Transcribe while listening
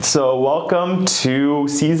So welcome to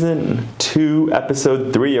Season 2,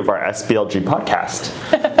 Episode 3 of our SBLG podcast.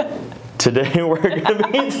 Today we're going to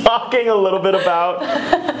be talking a little bit about...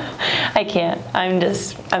 I can't. I'm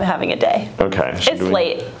having a day. Okay. It's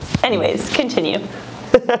late. Anyways, continue.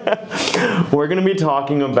 We're going to be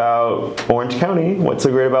talking about Orange County, what's so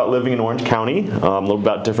great about living in Orange County, a little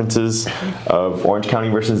about differences of Orange County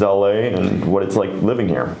versus LA and what it's like living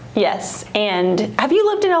here. Yes, and have you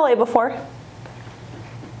lived in LA before?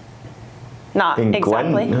 Not in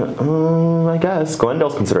exactly. I guess.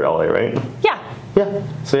 Glendale's considered LA, right? Yeah. Yeah,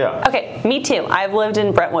 so yeah. Okay, me too. I've lived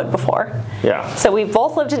in Brentwood before. Yeah. So we've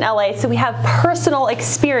both lived in LA, so we have personal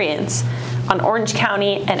experience on Orange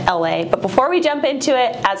County and LA. But before we jump into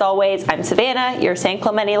it, as always, I'm Savannah, your San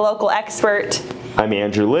Clemente local expert. I'm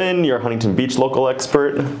Andrew Lin, your Huntington Beach local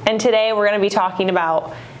expert. And today we're going to be talking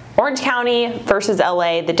about Orange County versus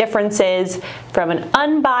LA, the differences from an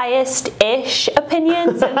unbiased-ish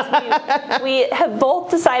opinion, since we have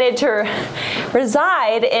both decided to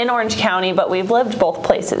reside in Orange County, but we've lived both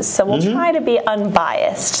places, so we'll try to be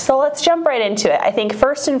unbiased. So let's jump right into it. I think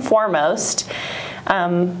first and foremost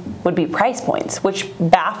would be price points, which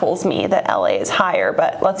baffles me that LA is higher,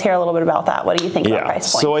 but let's hear a little bit about that. What do you think about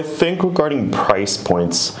price points? So I think regarding price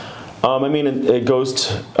points, it goes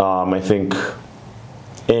to, I think,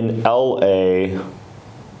 in LA,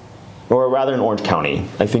 or rather in Orange County,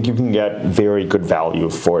 I think you can get very good value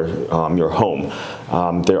for your home.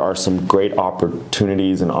 There are some great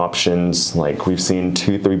opportunities and options, like we've seen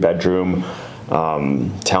 2-3 bedroom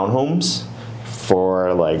townhomes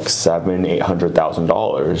for like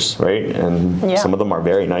 $700,000-$800,000, right? And some of them are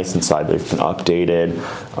very nice inside. They've been updated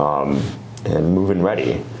and move-in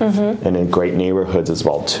ready, and in great neighborhoods as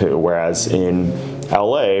well too. Whereas in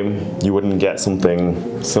LA, you wouldn't get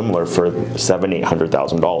something similar for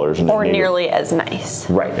 $700,000-$800,000 or nearly as nice.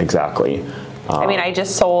 Right, exactly. I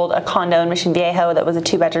just sold a condo in Mission Viejo that was a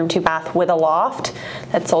 2-bedroom, 2-bath with a loft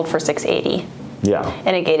that sold for $680. Yeah.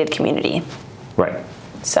 In a gated community. Right.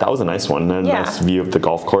 So that was a nice one. And a nice view of the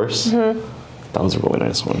golf course. That was a really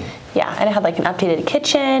nice one. Yeah, and it had like an updated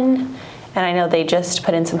kitchen. And I know they just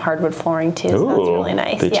put in some hardwood flooring too, so that's really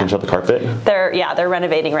nice. They changed out the carpet? They're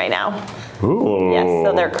renovating right now. Ooh. Yes,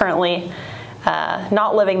 so they're currently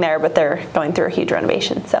not living there, but they're going through a huge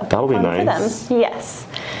renovation. So that'll be nice. For them. Yes.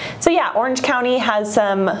 So yeah, Orange County has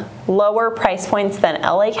some lower price points than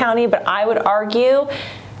LA County, but I would argue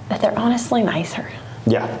that they're honestly nicer.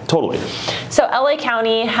 Yeah, totally. So LA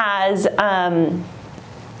County has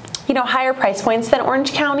higher price points than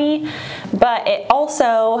Orange County, but it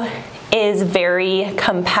also is very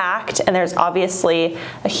compact, and there's obviously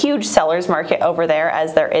a huge seller's market over there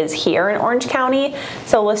as there is here in Orange County.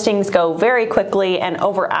 So listings go very quickly and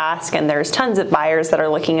over ask, and there's tons of buyers that are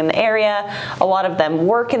looking in the area. A lot of them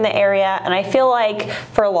work in the area, and I feel like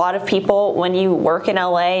for a lot of people, when you work in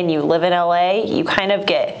LA and you live in LA, you kind of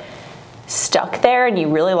get stuck there and you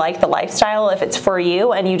really like the lifestyle if it's for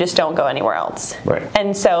you, and you just don't go anywhere else. Right.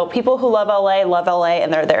 And so people who love LA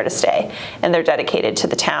and they're there to stay, and they're dedicated to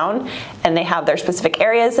the town, and they have their specific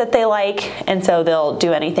areas that they like, and so they'll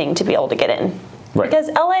do anything to be able to get in. Right. Because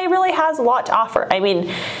LA really has a lot to offer.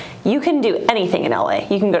 You can do anything in LA.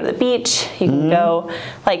 You can go to the beach, you can go,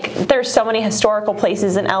 there's so many historical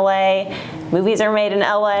places in LA, movies are made in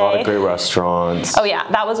LA. A lot of great restaurants. Oh yeah,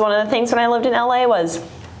 that was one of the things when I lived in LA was,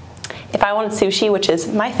 if I wanted sushi, which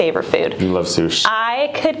is my favorite food. You love sushi.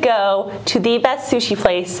 I could go to the best sushi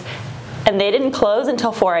place, and they didn't close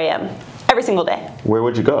until 4 a.m. every single day. Where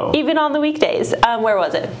would you go? Even on the weekdays. Where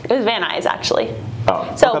was it? It was Van Nuys, actually.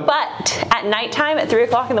 Oh, so, okay. But at nighttime at 3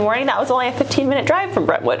 o'clock in the morning, that was only a 15-minute drive from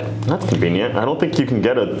Brentwood. That's convenient. I don't think you can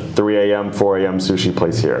get a 3 a.m., 4 a.m. sushi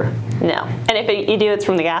place here. No. And if you do, it's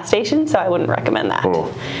from the gas station, so I wouldn't recommend that.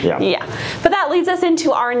 Oh, yeah. Yeah. But that leads us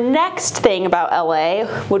into our next thing about LA,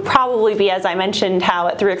 would probably be, as I mentioned, how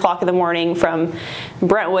at 3 o'clock in the morning from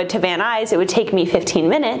Brentwood to Van Nuys, it would take me 15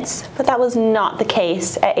 minutes, but that was not the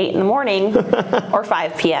case at 8 in the morning or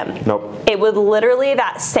 5 p.m. Nope. It would literally,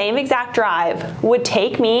 that same exact drive would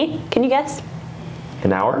take me, can you guess?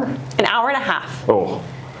 An hour? An hour and a half. Oh.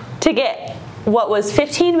 To get what was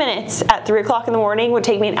 15 minutes at 3 o'clock in the morning would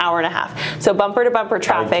take me an hour and a half. So bumper to bumper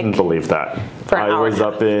traffic. I can believe that. I was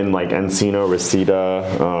up in Encino,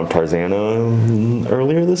 Reseda, Tarzana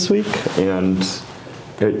earlier this week, and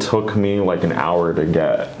it took me an hour to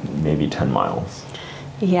get maybe 10 miles.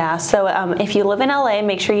 Yeah, so if you live in LA,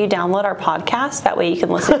 make sure you download our podcast. That way you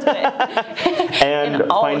can listen to it. and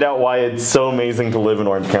find out why it's so amazing to live in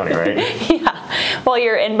Orange County, right? Yeah. While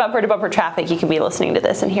you're in bumper to bumper traffic, you can be listening to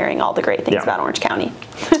this and hearing all the great things about Orange County.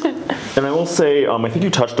 And I will say, I think you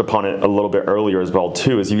touched upon it a little bit earlier as well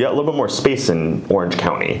too, is you get a little bit more space in Orange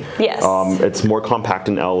County. Yes. It's more compact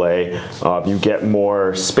in LA. You get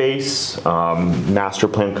more space, master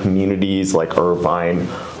plan communities like Irvine,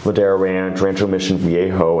 Ladera Ranch, Rancho Mission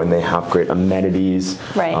Viejo, and they have great amenities,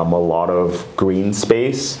 Right. A lot of green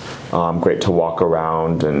space, great to walk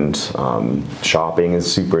around, and shopping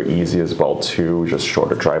is super easy as well too, just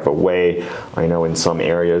shorter drive away. I know in some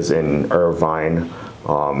areas in Irvine,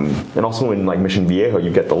 and also in like Mission Viejo,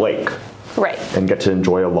 you get the lake. Right. And get to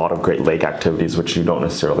enjoy a lot of great lake activities, which you don't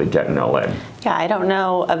necessarily get in LA. Yeah, I don't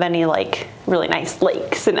know of any like really nice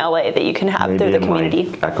lakes in LA that you can have through the community.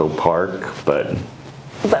 Like Echo Park, but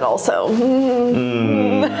also,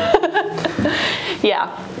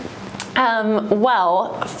 yeah.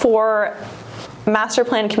 Well, for master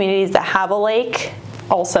plan communities that have a lake,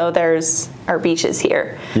 also there's our beaches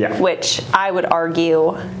here, Yeah. which I would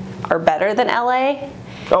argue are better than LA.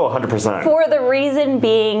 Oh, 100%. For the reason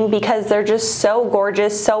being because they're just so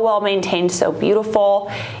gorgeous, so well maintained, so beautiful,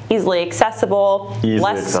 easily accessible,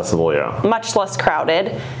 Accessible, yeah. much less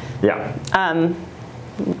crowded, Yeah.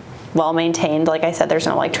 well maintained. Like I said, there's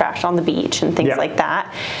no like trash on the beach and things Yeah. like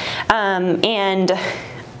that. And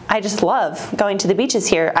I just love going to the beaches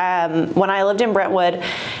here. When I lived in Brentwood,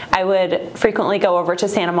 I would frequently go over to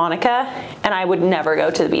Santa Monica, and I would never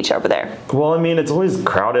go to the beach over there. Well, I mean, it's always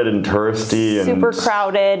crowded and touristy. And Super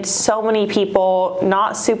crowded, so many people,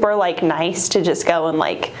 not super like nice to just go and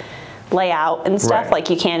like lay out and stuff Right. like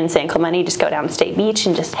you can in San Clemente. Just go down to State Beach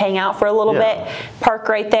and just hang out for a little Yeah. bit, park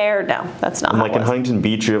right there. No, that's not And how like it in was. Huntington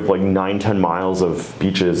Beach, you have like 9-10 miles of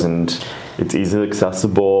beaches, and it's easily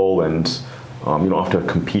accessible, and you don't have to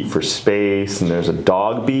compete for space. And there's a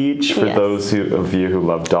dog beach for Yes. those of you who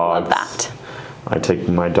love dogs. Love that. I take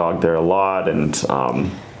my dog there a lot, and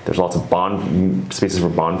there's lots of spaces for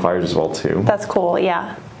bonfires as well too. That's cool,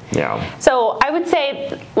 yeah. Yeah. So I would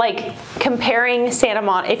say, like, comparing Santa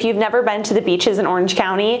Monica, if you've never been to the beaches in Orange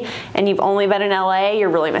County and you've only been in LA, you're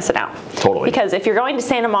really missing out. Totally. Because if you're going to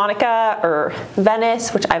Santa Monica or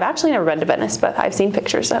Venice, which I've actually never been to Venice, but I've seen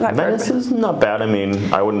pictures and I've heard. Venice is not bad. I mean,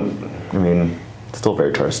 it's still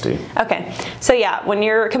very touristy. Okay, so yeah, when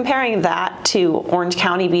you're comparing that to Orange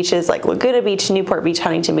County beaches like Laguna Beach, Newport Beach,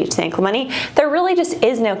 Huntington Beach, San Clemente, there really just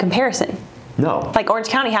is no comparison. No. Like Orange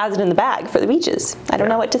County has it in the bag for the beaches. I don't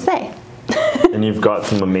know what to say. And you've got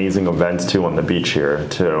some amazing events too on the beach here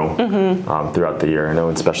too, throughout the year. I know,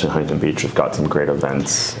 especially Huntington Beach, we've got some great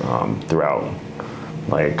events throughout,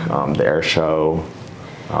 like the air show.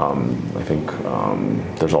 I think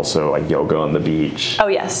there's also like yoga on the beach. Oh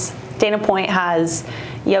yes, Dana Point has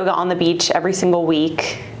yoga on the beach every single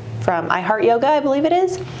week from iHeart Yoga, I believe it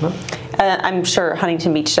is. I'm sure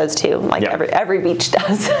Huntington Beach does too, like every beach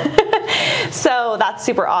does. So that's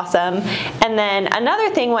super awesome. And then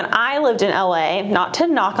another thing, when I lived in LA, not to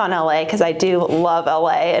knock on LA, because I do love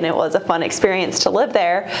LA and it was a fun experience to live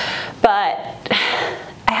there, but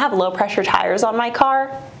I have low pressure tires on my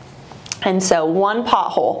car. And so one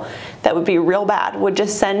pothole that would be real bad would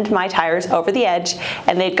just send my tires over the edge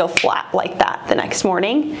and they'd go flat like that the next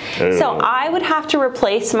morning. Ew. So I would have to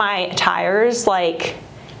replace my tires like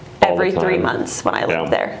every 3 months when I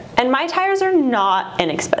lived there. And my tires are not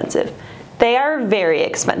inexpensive. They are very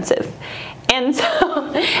expensive. And so,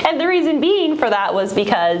 and the reason being for that was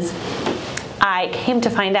because I came to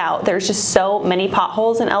find out there's just so many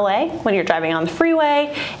potholes in LA when you're driving on the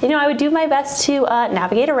freeway. You know, I would do my best to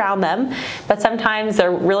navigate around them, but sometimes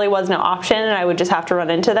there really was no option and I would just have to run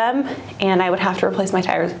into them and I would have to replace my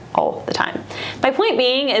tires all the time. My point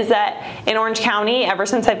being is that in Orange County, ever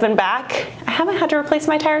since I've been back, I haven't had to replace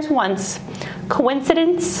my tires once.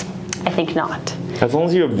 Coincidence? I think not. As long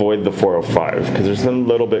as you avoid the 405, because there's been a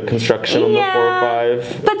little bit construction on the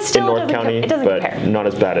 405 but still in North County, it doesn't but compare. not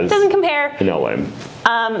as bad as Doesn't compare. in LA.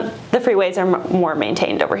 The freeways are more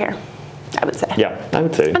maintained over here, I would say. Yeah, I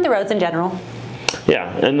would say. And the roads in general.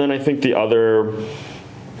 Yeah, and then I think the other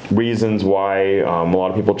reasons why a lot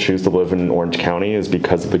of people choose to live in Orange County is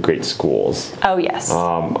because of the great schools. Oh, yes.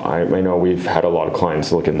 I know we've had a lot of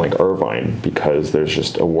clients look in like Irvine because there's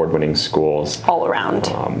just award-winning schools. All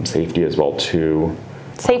around. Safety as well too.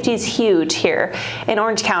 Safety is huge here. In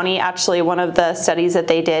Orange County, actually, one of the studies that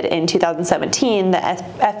they did in 2017, the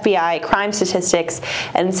FBI crime statistics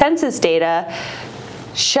and census data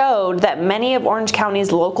showed that many of Orange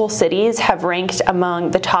County's local cities have ranked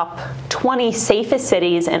among the top 20 safest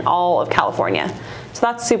cities in all of California. So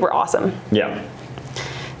that's super awesome. Yeah.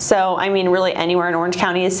 So, I mean, really anywhere in Orange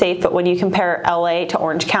County is safe, but when you compare LA to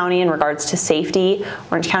Orange County in regards to safety,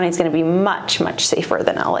 Orange County is going to be much, much safer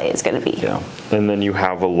than LA is going to be. Yeah. And then you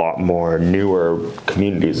have a lot more newer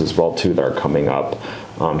communities as well too that are coming up.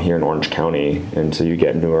 here in Orange County, and so you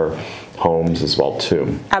get newer homes as well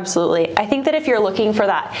too. Absolutely. I think that if you're looking for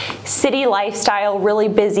that city lifestyle, really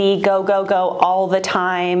busy, go, go, go all the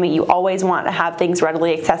time, you always want to have things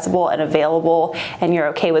readily accessible and available, and you're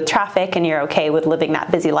okay with traffic and you're okay with living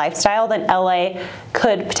that busy lifestyle, then LA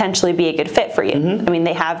could potentially be a good fit for you. I mean,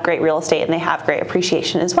 they have great real estate and they have great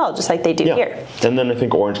appreciation as well, just like they do here. And then I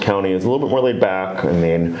think Orange County is a little bit more laid back. I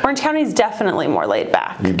mean, Orange County is definitely more laid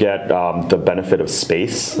back. you get the benefit of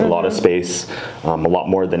space, a lot of space, a lot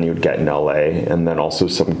more than you'd get in LA, and then also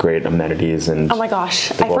some great amenities and Oh my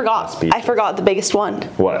gosh, I forgot the biggest one.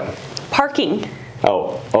 What? Parking.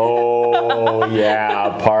 Oh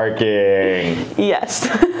yeah, parking. Yes.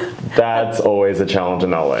 That's always a challenge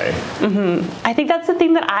in LA. I think that's the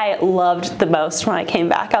thing that I loved the most when I came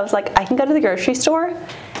back. I was like, I can go to the grocery store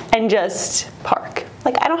and just park.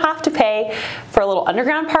 Like, I don't have to pay for a little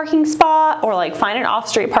underground parking spot or like find an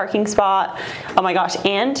off-street parking spot. Oh my gosh,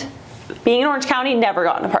 and being in Orange County, never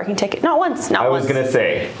gotten a parking ticket. Not once, not once. I was gonna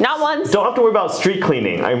say. Not once. Don't have to worry about street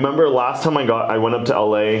cleaning. I remember last time I went up to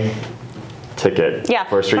LA, ticket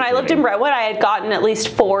for a street when I lived in Brentwood, I had gotten at least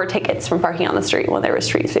 4 tickets from parking on the street when they were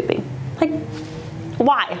street sweeping. Like,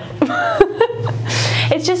 why?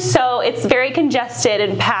 It's just it's very congested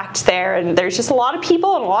and packed there, and there's just a lot of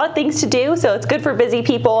people and a lot of things to do, so it's good for busy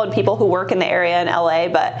people and people who work in the area in LA,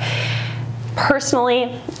 but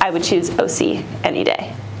personally, I would choose OC any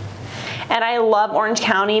day. And I love Orange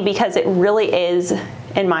County because it really is,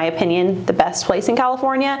 in my opinion, the best place in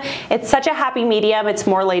California. It's such a happy medium. It's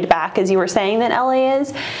more laid back, as you were saying, than LA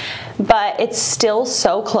is, but it's still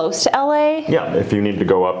so close to LA. Yeah, if you need to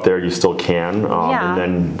go up there, you still can. And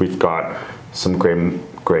then we've got some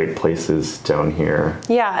great places down here.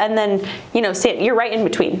 Yeah, and then, you're right in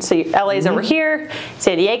between. So LA's over here,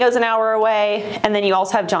 San Diego's an hour away, and then you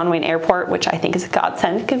also have John Wayne Airport, which I think is a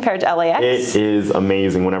godsend compared to LAX. It is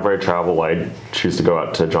amazing. Whenever I travel, I choose to go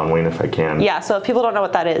out to John Wayne if I can. Yeah, so if people don't know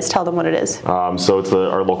what that is, tell them what it is. So it's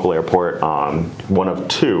our local airport, one of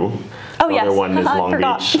 2. Oh, the other one is Long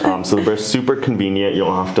Beach. So they're super convenient. You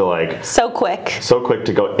don't have to So quick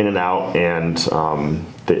to go in and out, and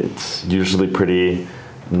it's usually pretty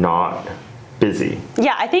not busy.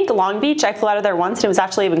 Yeah, I think Long Beach, I flew out of there once and it was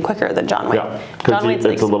actually even quicker than John Wayne. Yeah, because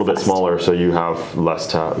it's a little bit smaller, so you have less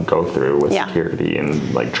to go through with security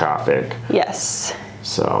and traffic. Yes.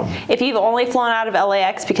 So if you've only flown out of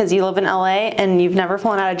LAX because you live in LA and you've never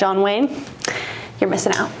flown out of John Wayne, you're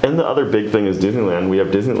missing out. And the other big thing is Disneyland. We have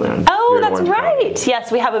Disneyland. Oh, that's right. Yes,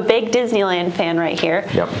 we have a big Disneyland fan right here.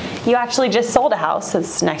 Yep. You actually just sold a house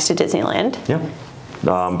that's next to Disneyland. Yep.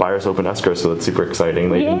 Buyers open escrow, so that's super exciting.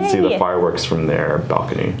 They can see the fireworks from their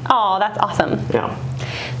balcony. Oh, that's awesome. Yeah.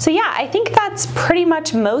 So yeah, I think that's pretty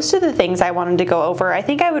much most of the things I wanted to go over. I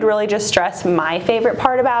think I would really just stress my favorite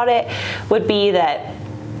part about it would be that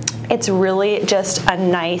it's really just a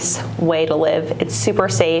nice way to live. It's super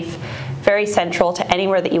safe, very central to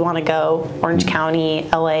anywhere that you want to go. Orange County,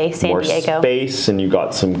 LA, San Diego. More space, and you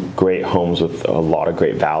got some great homes with a lot of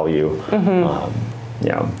great value.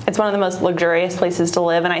 Yeah. It's one of the most luxurious places to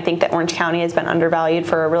live, and I think that Orange County has been undervalued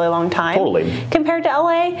for a really long time. Totally. Compared to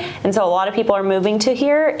LA, and so a lot of people are moving to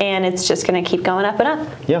here, and it's just going to keep going up and up.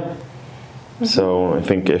 Yeah. So I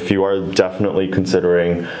think if you are definitely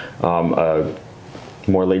considering a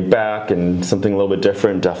more laid back and something a little bit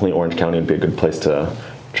different, definitely Orange County would be a good place to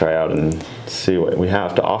try out and see what we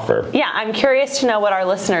have to offer. Yeah, I'm curious to know what our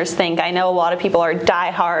listeners think. I know a lot of people are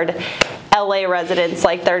diehard LA residents,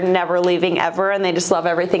 like they're never leaving ever, and they just love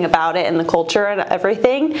everything about it and the culture and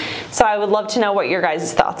everything. So I would love to know what your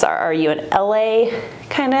guys' thoughts are. Are you an LA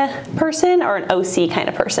kind of person or an OC kind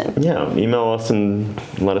of person? Yeah, email us and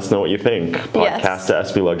let us know what you think.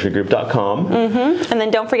 podcast@sbluxurygroup.com. And then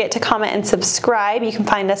don't forget to comment and subscribe. You can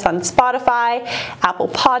find us on Spotify, Apple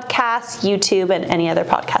Podcasts, YouTube, and any other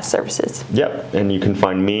podcast services. Yep, and you can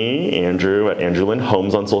find me, Andrew, at Andrew Lin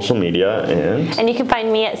Homes on social media. And you can find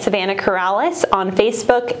me at Savannah Corrales on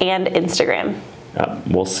Facebook and Instagram.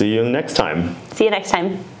 We'll see you next time. See you next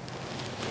time.